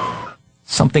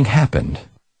 something happened.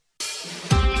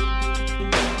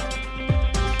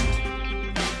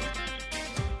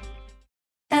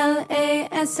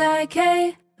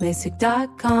 LASIK,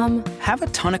 LASIK.com. Have a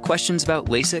ton of questions about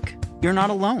LASIK? You're not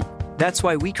alone. That's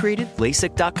why we created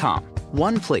LASIK.com.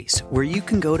 One place where you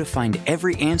can go to find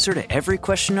every answer to every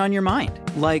question on your mind.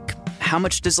 Like, how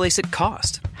much does LASIK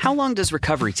cost? How long does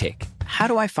recovery take? How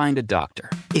do I find a doctor?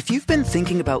 If you've been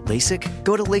thinking about LASIK,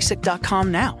 go to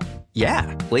LASIK.com now.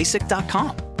 Yeah,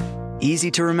 LASIK.com. Easy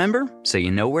to remember, so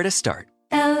you know where to start.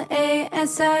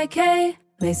 LASIK,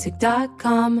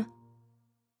 LASIK.com.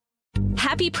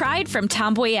 Happy Pride from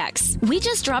Tomboy X. We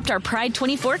just dropped our Pride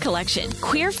 24 collection.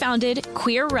 Queer founded,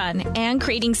 queer run, and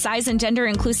creating size and gender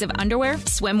inclusive underwear,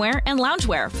 swimwear, and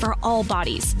loungewear for all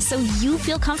bodies, so you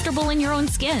feel comfortable in your own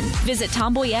skin. Visit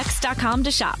tomboyx.com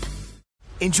to shop.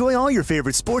 Enjoy all your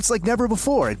favorite sports like never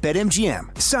before at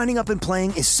BetMGM. Signing up and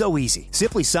playing is so easy.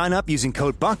 Simply sign up using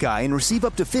code Buckeye and receive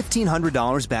up to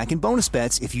 $1,500 back in bonus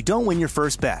bets if you don't win your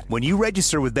first bet. When you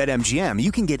register with BetMGM,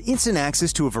 you can get instant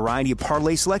access to a variety of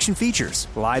parlay selection features,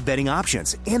 live betting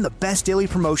options, and the best daily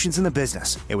promotions in the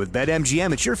business. And with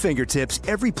BetMGM at your fingertips,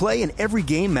 every play and every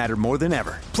game matter more than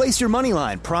ever. Place your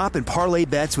moneyline, prop, and parlay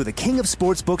bets with the king of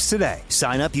sportsbooks today.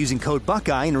 Sign up using code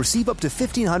Buckeye and receive up to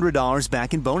 $1,500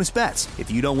 back in bonus bets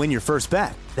if you don't win your first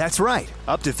bet. That's right,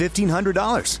 up to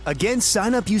 $1,500. Again,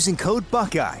 sign up using code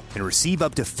Buckeye and receive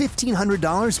up to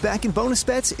 $1,500 back in bonus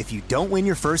bets if you don't win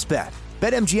your first bet.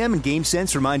 BetMGM and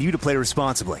GameSense remind you to play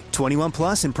responsibly. 21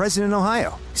 plus and present in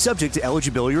Ohio. Subject to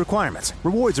eligibility requirements.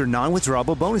 Rewards are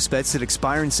non-withdrawable bonus bets that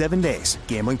expire in 7 days.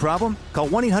 Gambling problem? Call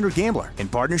 1-800-GAMBLER in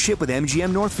partnership with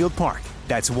MGM Northfield Park.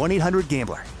 That's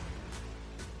 1-800-GAMBLER.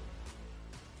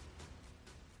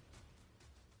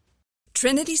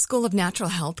 Trinity School of Natural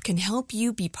Health can help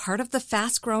you be part of the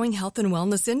fast-growing health and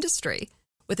wellness industry.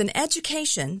 With an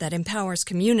education that empowers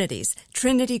communities,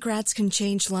 Trinity grads can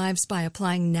change lives by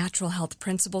applying natural health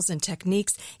principles and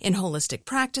techniques in holistic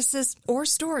practices or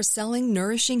stores selling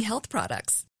nourishing health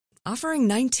products. Offering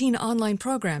 19 online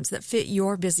programs that fit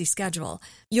your busy schedule,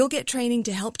 you'll get training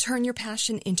to help turn your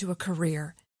passion into a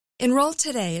career. Enroll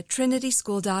today at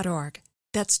trinityschool.org.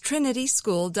 That's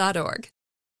trinityschool.org.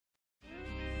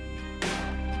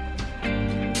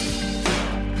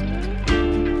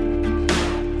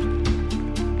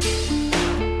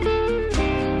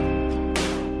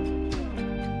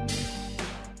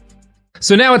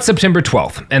 So now it's September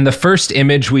 12th, and the first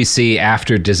image we see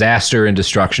after disaster and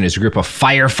destruction is a group of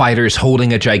firefighters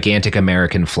holding a gigantic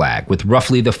American flag with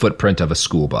roughly the footprint of a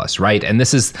school bus, right? And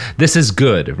this is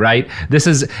good, right?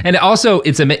 And also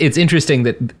it's interesting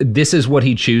that this is what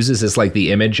he chooses as like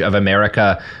the image of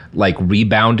America like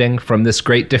rebounding from this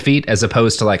great defeat, as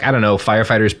opposed to like, I don't know,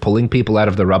 firefighters pulling people out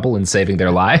of the rubble and saving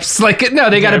their lives. Like, no,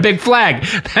 they got a big flag.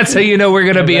 That's how you know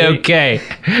we're gonna be okay.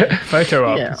 Photo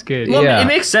op, it's good. Well, it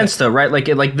makes sense though, right? Like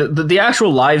the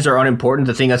actual lives are unimportant.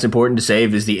 The thing that's important to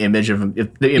save is the image of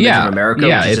America,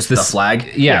 which is just the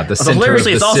flag. Yeah, the center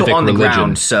hilariously, of the it's also civic on the religion.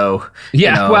 ground. So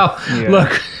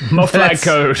look, more flag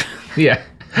code. Yeah,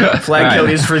 flag code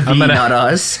is for thee, not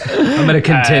us. I'm gonna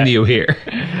continue here.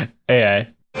 Yeah,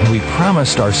 we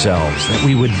promised ourselves that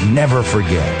we would never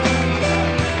forget.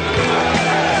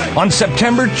 On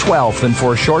September 12th, and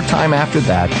for a short time after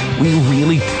that, we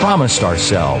really promised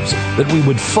ourselves that we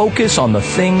would focus on the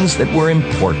things that were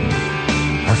important.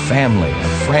 Our family, our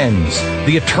friends,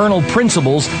 the eternal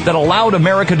principles that allowed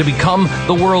America to become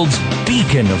the world's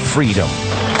beacon of freedom.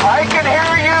 I can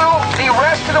hear you, the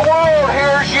rest of the world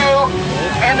hears you,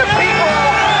 and the people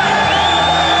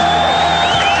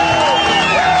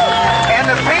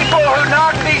who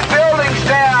knock these buildings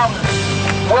down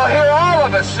will hear all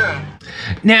of us soon.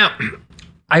 Now,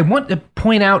 I want to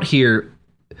point out here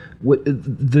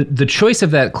the choice of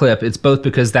that clip. It's both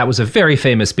because that was a very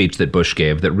famous speech that Bush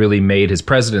gave that really made his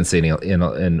presidency,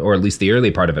 in or at least the early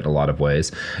part of it, in a lot of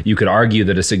ways. You could argue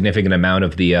that a significant amount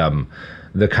of the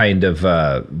kind of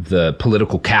the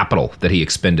political capital that he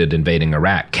expended invading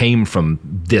Iraq came from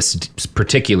this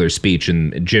particular speech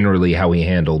and generally how he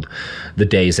handled the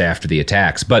days after the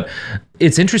attacks. But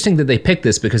it's interesting that they picked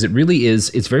this because it really is,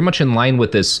 it's very much in line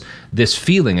with this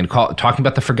feeling and talking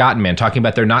about the forgotten man, talking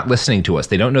about they're not listening to us.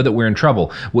 They don't know that we're in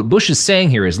trouble. What Bush is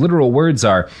saying here, his literal words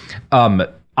are,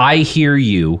 I hear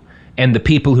you, and the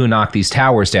people who knock these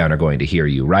towers down are going to hear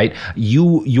you, right?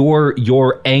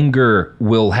 Your anger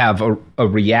will have a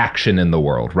reaction in the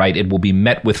world, right? It will be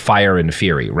met with fire and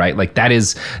fury, right? Like that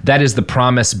is the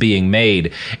promise being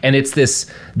made. And it's this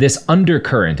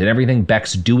undercurrent and everything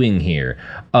Beck's doing here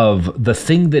of the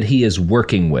thing that he is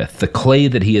working with, the clay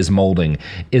that he is molding,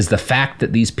 is the fact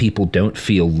that these people don't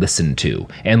feel listened to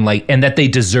and that they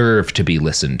deserve to be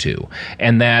listened to.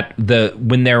 And that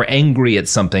when they're angry at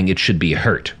something, it should be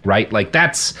hurt, right? Like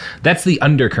that's the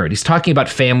undercurrent. He's talking about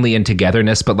family and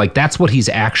togetherness, but like that's what he's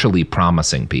actually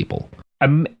promising people.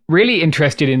 I'm really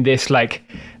interested in this, I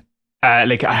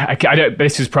don't.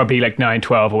 This is probably like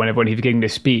 9/12 or whenever when he was giving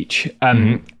this speech.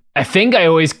 I think I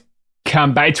always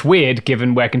come back. It's weird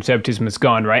given where conservatism has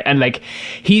gone, right? And like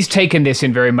he's taken this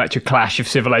in very much a clash of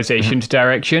civilizations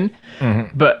direction.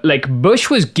 But like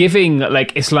Bush was giving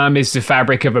like Islam is the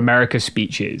fabric of America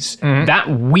speeches. That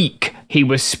week he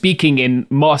was speaking in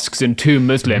mosques and to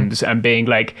Muslims and being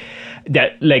like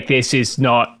that, like this is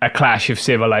not a clash of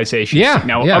civilizations.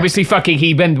 Obviously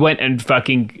he then went and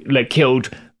fucking like killed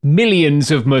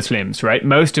millions of Muslims, right?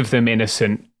 Most of them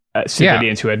innocent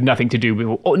civilians who had nothing to do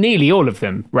with, or nearly all of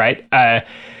them, right?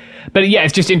 But yeah,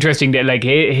 it's just interesting that like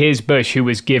here's Bush who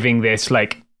was giving this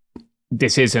like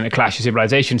this isn't a clash of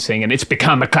civilizations thing, and it's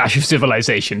become a clash of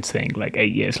civilizations thing like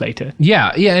 8 years later. Yeah,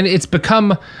 and it's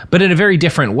become, but in a very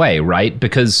different way, right?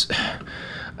 Because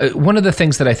one of the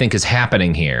things that I think is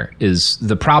happening here is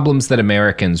the problems that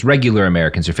regular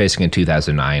Americans are facing in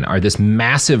 2009 are this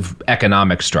massive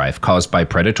economic strife caused by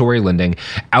predatory lending,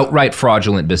 outright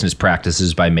fraudulent business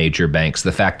practices by major banks,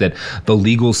 the fact that the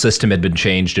legal system had been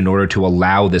changed in order to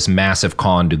allow this massive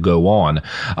con to go on,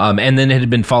 and then it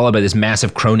had been followed by this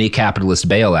massive crony capitalist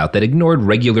bailout that ignored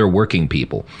regular working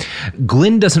people.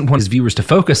 Glenn doesn't want his viewers to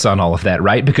focus on all of that,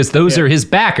 right? Because those are his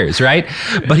backers, right?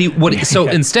 But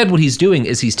instead what he's doing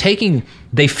is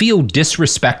they feel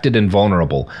disrespected and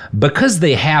vulnerable because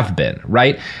they have been,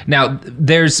 right? Now,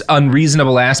 there's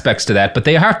unreasonable aspects to that, but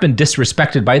they have been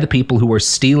disrespected by the people who are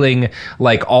stealing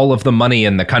like all of the money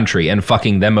in the country and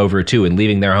fucking them over too and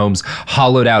leaving their homes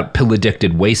hollowed out,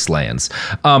 pill-addicted wastelands.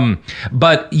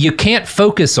 But you can't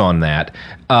focus on that.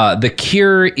 The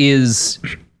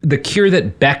cure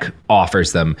that Beck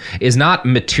offers them is not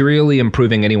materially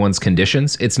improving anyone's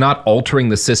conditions. It's not altering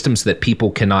the system so that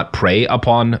people cannot prey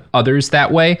upon others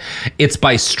that way. It's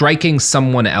by striking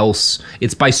someone else.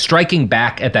 It's by striking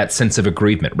back at that sense of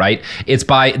aggrievement, right?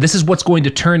 This is what's going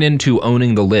to turn into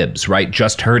owning the libs, right?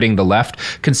 Just hurting the left.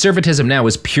 Conservatism now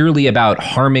is purely about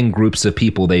harming groups of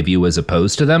people they view as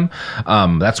opposed to them.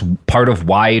 That's part of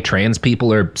why trans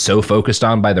people are so focused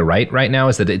on by the right now,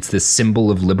 is that it's this symbol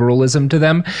of liberalism to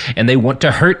them, and they want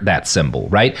to hurt that symbol,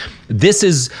 right? This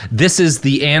is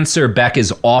the answer Beck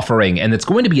is offering, and it's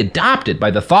going to be adopted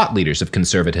by the thought leaders of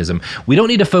conservatism. We don't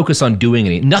need to focus on doing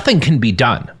anything. Nothing can be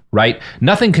done, right?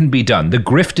 Nothing can be done. The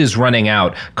grift is running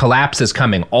out. Collapse is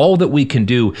coming. All that we can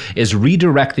do is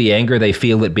redirect the anger they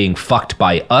feel at being fucked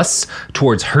by us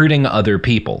towards hurting other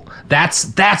people. That's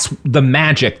the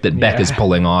magic that Beck is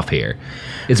pulling off here.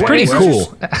 It's pretty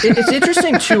cool. It's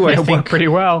interesting too. I think worked pretty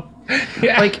well.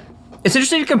 Yeah. Like, it's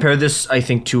interesting to compare this, I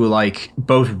think, to like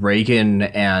both Reagan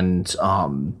and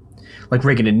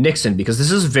Reagan and Nixon, because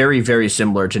this is very, very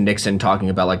similar to Nixon talking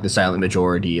about like the silent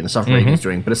majority and the stuff Reagan's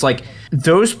doing. But it's like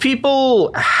those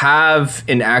people have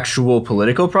an actual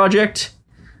political project.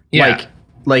 Yeah.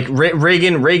 Like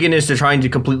Reagan is trying to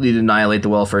completely annihilate the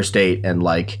welfare state, and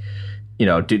like, you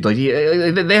know,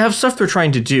 they have stuff they're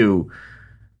trying to do.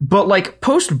 But like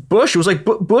post Bush, it was like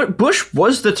Bush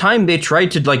was the time they tried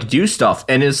to like do stuff,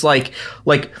 and it's like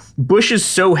Bush is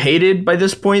so hated by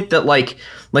this point that like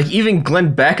even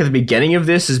Glenn Beck at the beginning of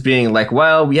this is being like,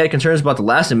 well, we had concerns about the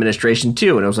last administration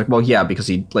too, and I was like, well, yeah, because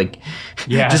he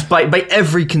just by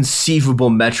every conceivable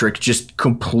metric just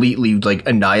completely like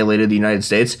annihilated the United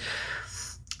States.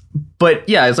 But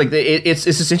yeah, it's like it's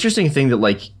this interesting thing that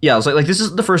like, yeah, it's like this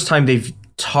is the first time they've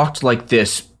talked like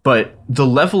this. But the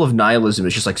level of nihilism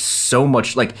is just like so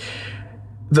much, like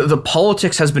the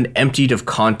politics has been emptied of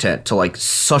content to like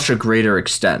such a greater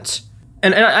extent.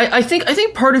 And I think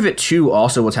part of it too,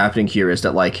 also what's happening here is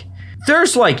that like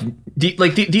there's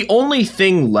the only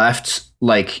thing left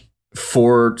like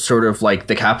for sort of like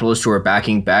the capitalists who are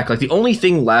backing back, like the only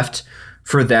thing left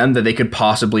for them that they could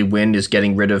possibly win is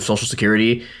getting rid of Social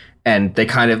Security. And they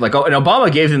kind of like, and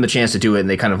Obama gave them the chance to do it and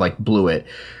they kind of like blew it.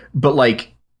 But like,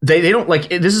 They don't like,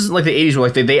 this isn't like the 80s where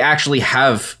like they actually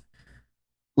have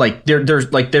like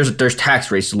there's tax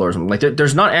rates to lower them. Like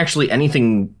there's not actually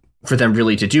anything for them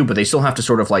really to do, but they still have to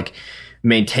sort of like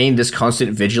maintain this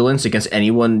constant vigilance against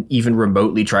anyone even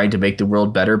remotely trying to make the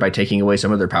world better by taking away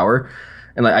some of their power.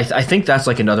 And like I think that's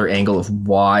like another angle of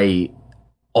why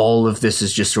all of this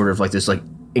is just sort of like this like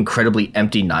incredibly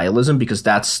empty nihilism, because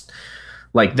that's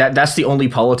like that's the only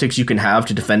politics you can have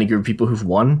to defend a group of people who've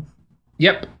won.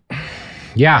 Yep.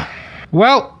 Yeah.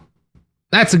 Well,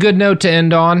 that's a good note to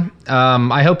end on.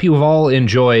 I hope you've all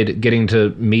enjoyed getting to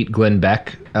meet Glenn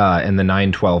Beck in the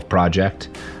 912 Project.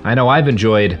 I know I've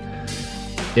enjoyed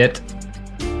it.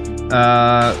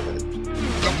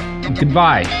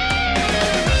 Goodbye.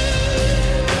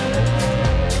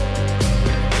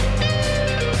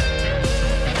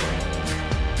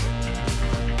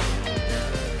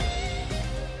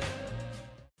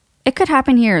 It Could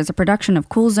Happen Here is a production of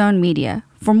Cool Zone Media.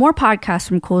 For more podcasts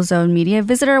from Cool Zone Media,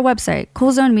 visit our website,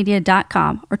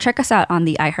 coolzonemedia.com, or check us out on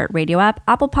the iHeartRadio app,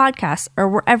 Apple Podcasts, or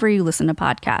wherever you listen to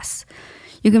podcasts.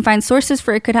 You can find sources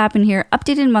for It Could Happen Here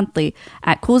updated monthly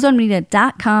at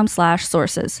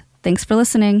coolzonemedia.com/sources. Thanks for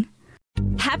listening.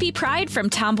 Happy Pride from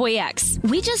Tomboy X.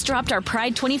 We just dropped our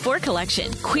Pride 24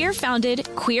 collection. Queer founded,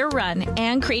 queer run,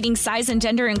 and creating size and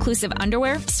gender inclusive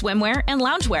underwear, swimwear, and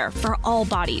loungewear for all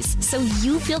bodies, so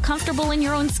you feel comfortable in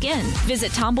your own skin.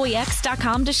 Visit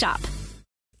tomboyx.com to shop.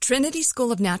 Trinity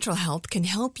School of Natural Health can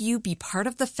help you be part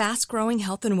of the fast-growing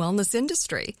health and wellness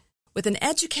industry. With an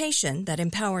education that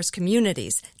empowers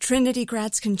communities, Trinity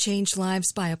grads can change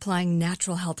lives by applying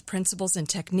natural health principles and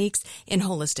techniques in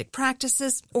holistic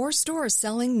practices or stores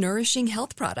selling nourishing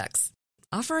health products.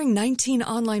 Offering 19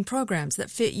 online programs that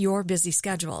fit your busy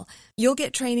schedule, you'll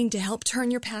get training to help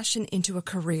turn your passion into a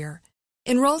career.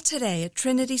 Enroll today at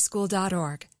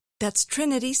trinityschool.org. That's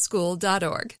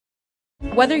trinityschool.org.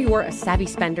 Whether you're a savvy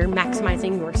spender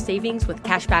maximizing your savings with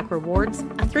cashback rewards,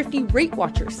 a thrifty rate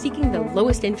watcher seeking the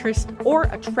lowest interest, or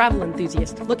a travel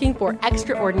enthusiast looking for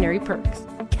extraordinary perks,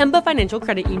 Kemba Financial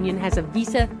Credit Union has a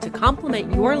visa to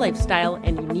complement your lifestyle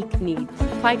and unique needs.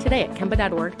 Apply today at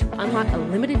Kemba.org to unlock a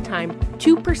limited time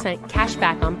 2% cash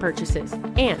back on purchases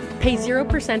and pay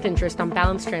 0% interest on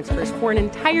balance transfers for an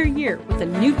entire year with a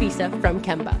new visa from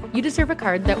Kemba. You deserve a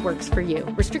card that works for you.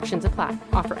 Restrictions apply.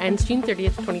 Offer ends June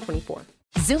 30th, 2024.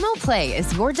 Xumo Play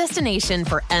is your destination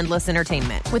for endless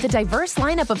entertainment. With a diverse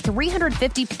lineup of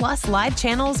 350 plus live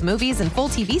channels, movies, and full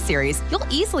TV series, you'll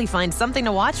easily find something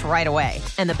to watch right away.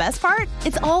 And the best part?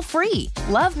 It's all free.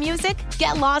 Love music?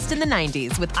 Get lost in the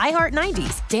 90s with iHeart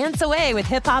 90s. Dance away with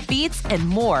hip-hop beats and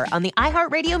more on the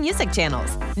iHeartRadio music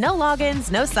channels. No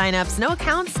logins, no signups, no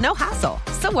accounts, no hassle.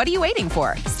 So what are you waiting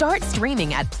for? Start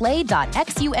streaming at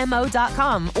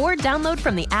play.xumo.com or download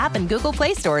from the app and Google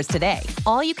Play stores today.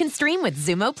 All you can stream with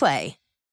Xumo Play.